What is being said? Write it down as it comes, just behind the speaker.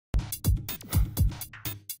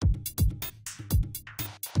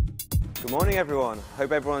Good morning, everyone.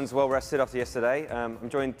 Hope everyone's well rested after yesterday. I'm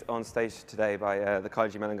joined on stage today by the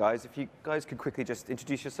Carnegie Mellon guys. If you guys could quickly just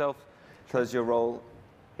introduce yourself, tell us your role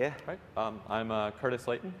here. Right. I'm Curtis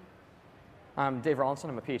Layton. I'm Dave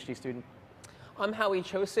Rawlinson. I'm a PhD student. I'm Howie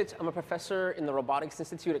Chosit. I'm a professor in the Robotics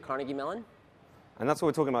Institute at Carnegie Mellon. And that's what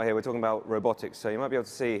we're talking about here. We're talking about robotics. So you might be able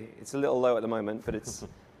to see, it's a little low at the moment, but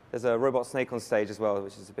there's a robot snake on stage as well,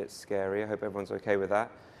 which is a bit scary. I hope everyone's OK with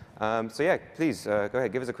that. So yeah, please go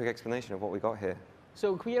ahead. Give us a quick explanation of what we got here.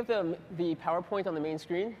 So can we have the PowerPoint on the main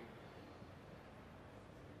screen?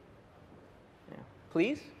 Yeah.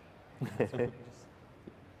 Please?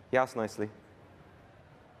 Yes, nicely.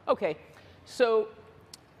 OK. So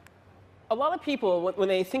a lot of people, when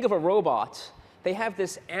they think of a robot, they have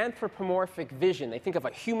this anthropomorphic vision. They think of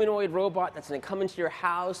a humanoid robot that's going to come into your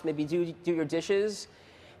house, maybe do your dishes.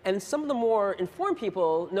 And some of the more informed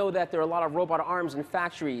people know that there are a lot of robot arms in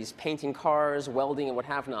factories, painting cars, welding, and what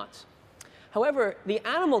have not. However, the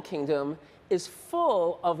animal kingdom is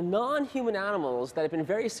full of non-human animals that have been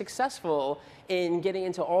very successful in getting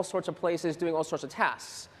into all sorts of places, doing all sorts of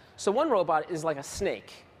tasks. So one robot is like a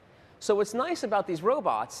snake. So what's nice about these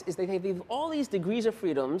robots is they have all these degrees of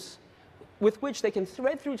freedoms with which they can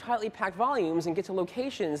thread through tightly packed volumes and get to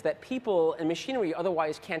locations that people and machinery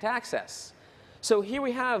otherwise can't access. So here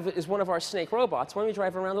we have is one of our snake robots. Why don't we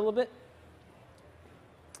drive around a little bit?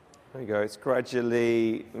 There you go. It's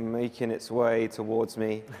gradually making its way towards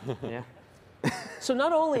me. Yeah. So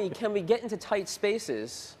not only can we get into tight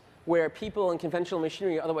spaces where people and conventional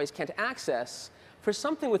machinery otherwise can't access, for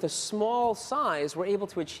something with a small size, we're able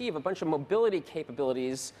to achieve a bunch of mobility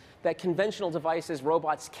capabilities that conventional devices,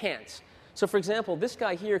 robots, can't. So for example, this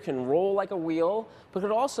guy here can roll like a wheel, but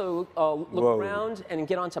could also look around and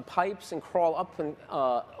get onto pipes and crawl up and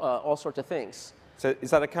all sorts of things. So is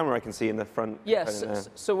that a camera I can see in the front? Yes.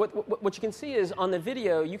 So what you can see is on the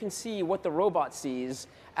video, you can see what the robot sees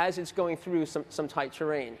as it's going through some tight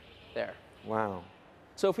terrain there. Wow.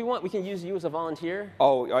 So if we want, we can use you as a volunteer.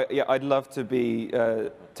 Oh, yeah, I'd love to be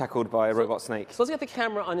tackled by a robot snake. So let's get the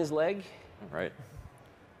camera on his leg. All right.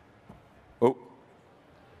 Oh.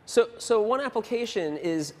 So one application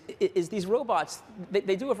is these robots,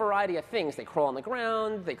 they do a variety of things. They crawl on the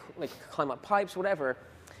ground, they climb up pipes, whatever.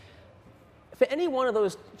 For any one of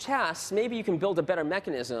those tasks, maybe you can build a better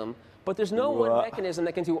mechanism, but there's no one mechanism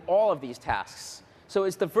that can do all of these tasks. So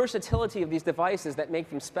it's the versatility of these devices that make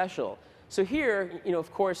them special. So here,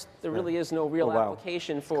 of course, there really is no real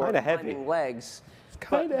application for climbing legs. It's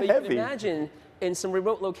kind of heavy. heavy. You can imagine in some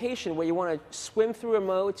remote location where you want to swim through a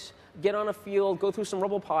moat, get on a field, go through some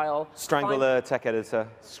rubble pile. Strangle a tech editor.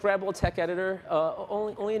 Scrabble a tech editor.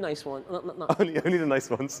 Only a nice one. Only the nice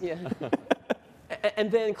ones. Yeah. And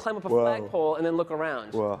then climb up a flagpole and then look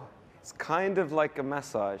around. Whoa. It's kind of like a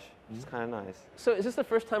massage. It's kind of nice. So is this the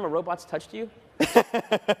first time a robot's touched you?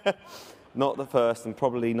 Not the first, and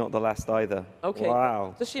probably not the last either. OK.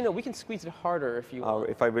 Wow. Just so you know, we can squeeze it harder if you want. Oh,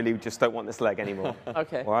 if I really just don't want this leg anymore.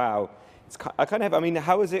 OK. Wow. I mean,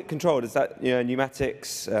 how is it controlled? Is that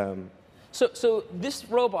pneumatics? So this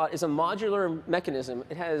robot is a modular mechanism.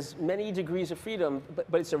 It has many degrees of freedom,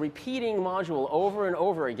 but it's a repeating module over and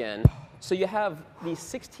over again. So you have these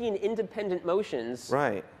 16 independent motions.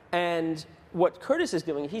 Right. And what Curtis is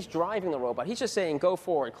doing, he's driving the robot. He's just saying, go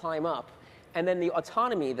forward, climb up. And then the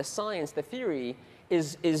autonomy, the science, the theory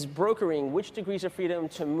is brokering which degrees of freedom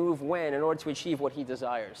to move when in order to achieve what he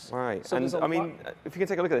desires. Right. So and I mean, if you can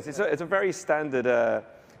take a look at this, it's a very standard. If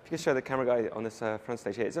you can show the camera guy on this front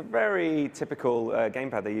stage here, it's a very typical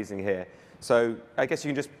gamepad they're using here. So I guess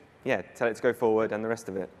you can just tell it to go forward and the rest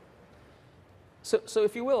of it. So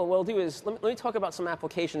if you will, what I'll do is let me talk about some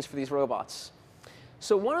applications for these robots.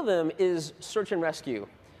 So one of them is search and rescue.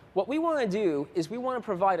 What we want to do is we want to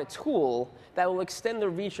provide a tool that will extend the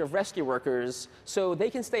reach of rescue workers so they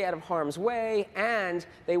can stay out of harm's way and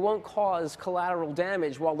they won't cause collateral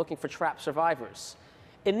damage while looking for trapped survivors.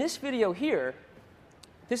 In this video here,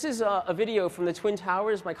 this is a video from the Twin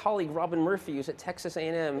Towers. My colleague Robin Murphy, who's at Texas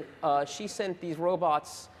A&M, she sent these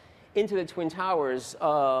robots into the Twin Towers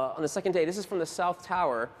on the second day. This is from the South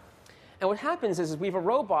Tower. And what happens is we have a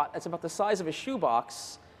robot that's about the size of a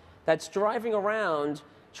shoebox that's driving around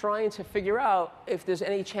trying to figure out if there's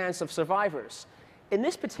any chance of survivors. In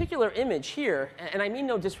this particular image here, and I mean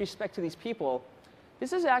no disrespect to these people,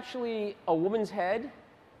 this is actually a woman's head,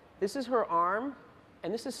 this is her arm,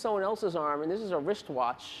 and this is someone else's arm, and this is a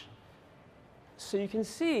wristwatch. So you can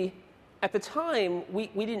see, at the time, we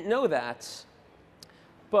didn't know that,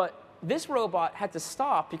 but this robot had to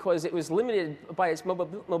stop because it was limited by its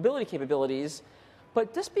mobility capabilities.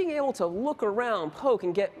 But just being able to look around, poke,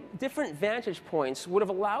 and get different vantage points would have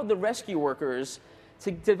allowed the rescue workers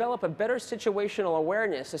to develop a better situational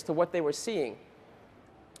awareness as to what they were seeing.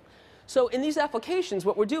 So in these applications,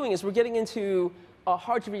 what we're doing is we're getting into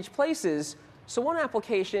hard-to-reach places. So one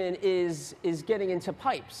application is getting into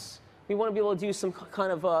pipes. We want to be able to do some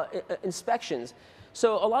kind of inspections.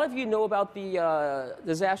 So a lot of you know about the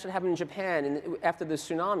disaster that happened in Japan after the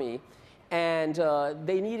tsunami. And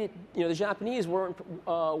they needed, the Japanese weren't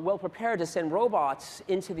well prepared to send robots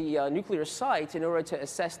into the nuclear site in order to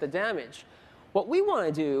assess the damage. What we want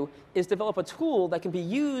to do is develop a tool that can be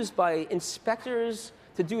used by inspectors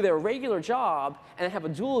to do their regular job and have a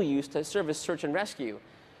dual use to serve as search and rescue.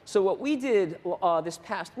 So what we did this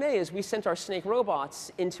past May is we sent our snake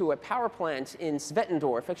robots into a power plant in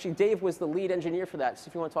Svettendorf. Actually, Dave was the lead engineer for that, so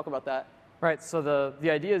if you want to talk about that. Right, so the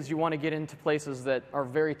idea is you want to get into places that are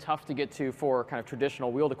very tough to get to for kind of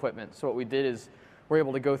traditional wheeled equipment. So what we did is we're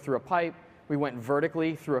able to go through a pipe. We went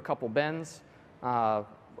vertically through a couple bends.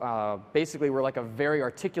 Basically, we're like a very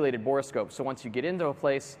articulated borescope. So once you get into a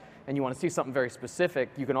place and you want to see something very specific,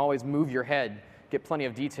 you can always move your head, get plenty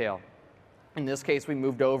of detail. In this case, we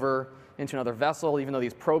moved over into another vessel. Even though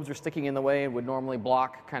these probes are sticking in the way and would normally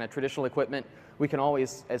block kind of traditional equipment, we can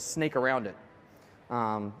always snake around it.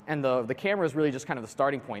 And the camera is really just kind of the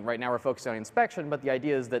starting point. Right now we're focused on inspection, but the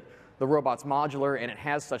idea is that the robot's modular and it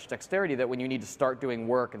has such dexterity that when you need to start doing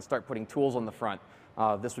work and start putting tools on the front,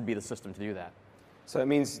 this would be the system to do that. So it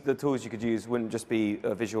means the tools you could use wouldn't just be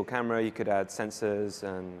a visual camera. You could add sensors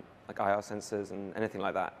and like IR sensors and anything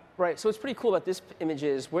like that. Right, so what's pretty cool about this image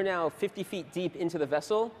is we're now 50 feet deep into the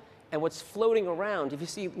vessel, and what's floating around, if you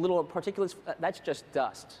see little particulates, that's just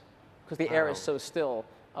dust, because the air is so still.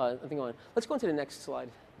 Nothing going on. Let's go into the next slide.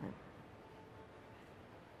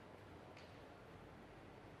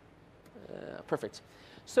 Perfect.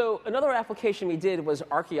 So another application we did was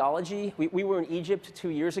archaeology. We were in Egypt 2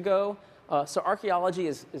 years ago. So archaeology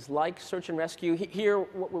is like search and rescue. Here,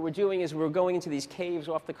 what we were doing is we were going into these caves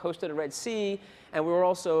off the coast of the Red Sea, and we were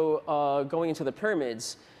also going into the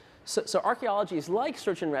pyramids. So archaeology is like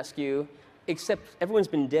search and rescue, except everyone's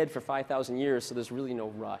been dead for 5,000 years, so there's really no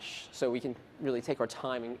rush. So we can really take our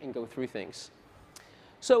time and go through things.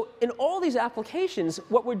 So in all these applications,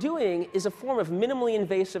 what we're doing is a form of minimally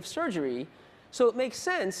invasive surgery. So it makes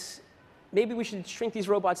sense, maybe we should shrink these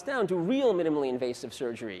robots down to real minimally invasive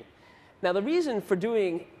surgery. Now, the reason for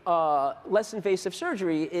doing less invasive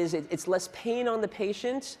surgery is it's less pain on the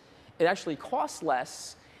patient, it actually costs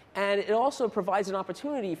less, and it also provides an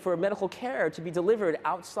opportunity for medical care to be delivered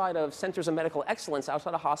outside of centers of medical excellence,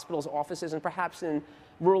 outside of hospitals, offices, and perhaps in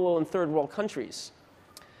rural and third world countries.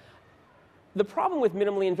 The problem with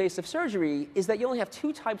minimally invasive surgery is that you only have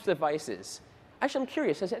 2 types of devices. Actually, I'm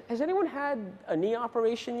curious, has anyone had a knee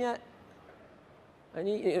operation yet?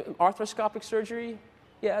 Any arthroscopic surgery?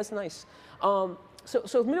 Yeah, that's nice. So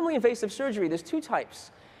minimally invasive surgery, there's 2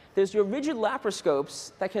 types. There's your rigid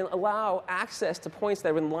laparoscopes that can allow access to points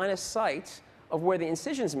that are in line of sight of where the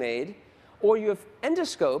incision's made, or you have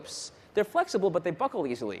endoscopes. They're flexible, but they buckle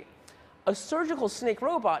easily. A surgical snake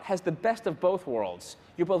robot has the best of both worlds.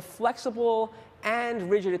 You're both flexible and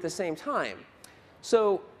rigid at the same time.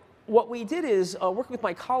 So what we did is, working with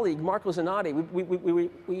my colleague, Marco Zanatti,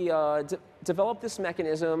 we developed this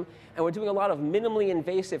mechanism, and we're doing a lot of minimally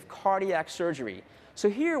invasive cardiac surgery. So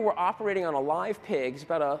here we're operating on a live pig. It's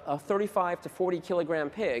about a 35 to 40 kilogram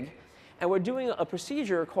pig, and we're doing a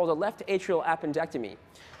procedure called a left atrial appendectomy.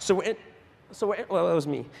 Well, that was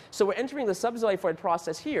me. So we're entering the subxiphoid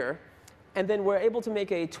process here, and then we're able to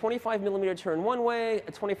make a 25 millimeter turn one way,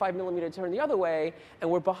 a 25 millimeter turn the other way, and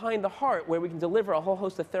we're behind the heart where we can deliver a whole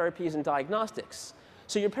host of therapies and diagnostics.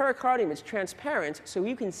 So your pericardium is transparent, so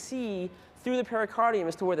you can see through the pericardium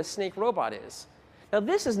as to where the snake robot is. Now,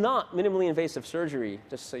 this is not minimally invasive surgery,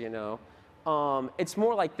 just so you know. It's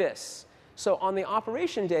more like this. So on the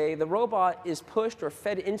operation day, the robot is pushed or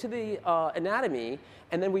fed into the anatomy,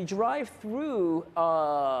 and then we drive through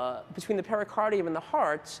between the pericardium and the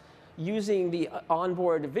heart using the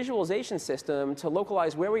onboard visualization system to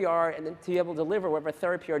localize where we are and then to be able to deliver whatever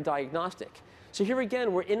therapy or diagnostic. So here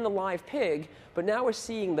again, we're in the live pig, but now we're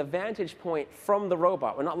seeing the vantage point from the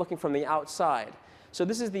robot. We're not looking from the outside. So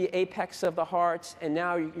this is the apex of the heart, and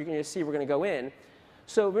now you're going to see we're going to go in.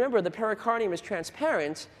 So remember, the pericardium is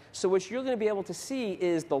transparent, so what you're going to be able to see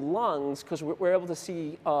is the lungs, because we're able to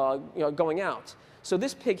see going out. So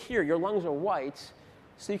this pig here, your lungs are white,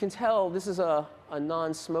 so you can tell this is a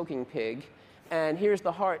non-smoking pig, and here's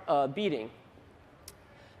the heart beating.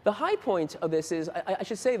 The high point of this is, I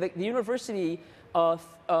should say, that the university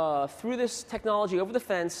threw this technology over the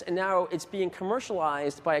fence, and now it's being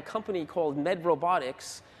commercialized by a company called Med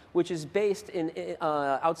Robotics, which is based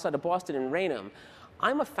outside of Boston in Raynham.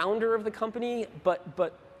 I'm a founder of the company,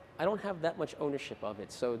 but I don't have that much ownership of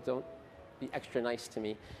it, so don't be extra nice to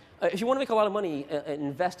me. If you want to make a lot of money,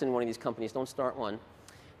 invest in one of these companies. Don't start one.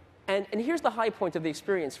 And here's the high point of the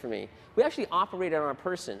experience for me. We actually operated on a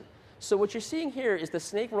person. So what you're seeing here is the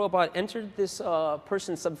snake robot entered this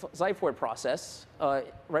person's Zyphord process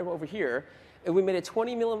right over here. And we made a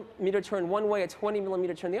 20 millimeter turn one way, a 20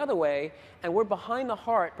 millimeter turn the other way, and we're behind the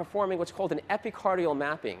heart performing what's called an epicardial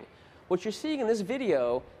mapping. What you're seeing in this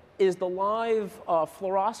video is the live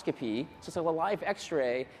fluoroscopy, so it's like a live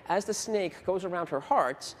X-ray, as the snake goes around her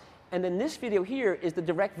heart. And then this video here is the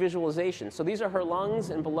direct visualization. So these are her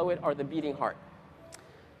lungs, and below it are the beating heart.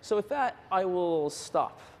 So with that, I will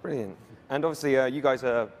stop. Brilliant. And obviously, you guys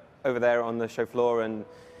are over there on the show floor, and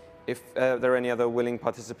if there are any other willing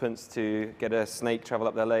participants to get a snake travel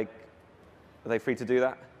up their leg, are they free to do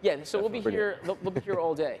that? Yeah, so we'll be here. They'll be here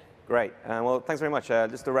all day. Great. Well, thanks very much.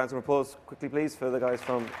 Just a round of applause quickly, please, for the guys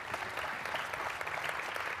from...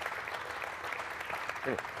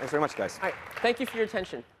 Brilliant. Thanks very much, guys. All right. Thank you for your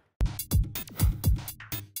attention.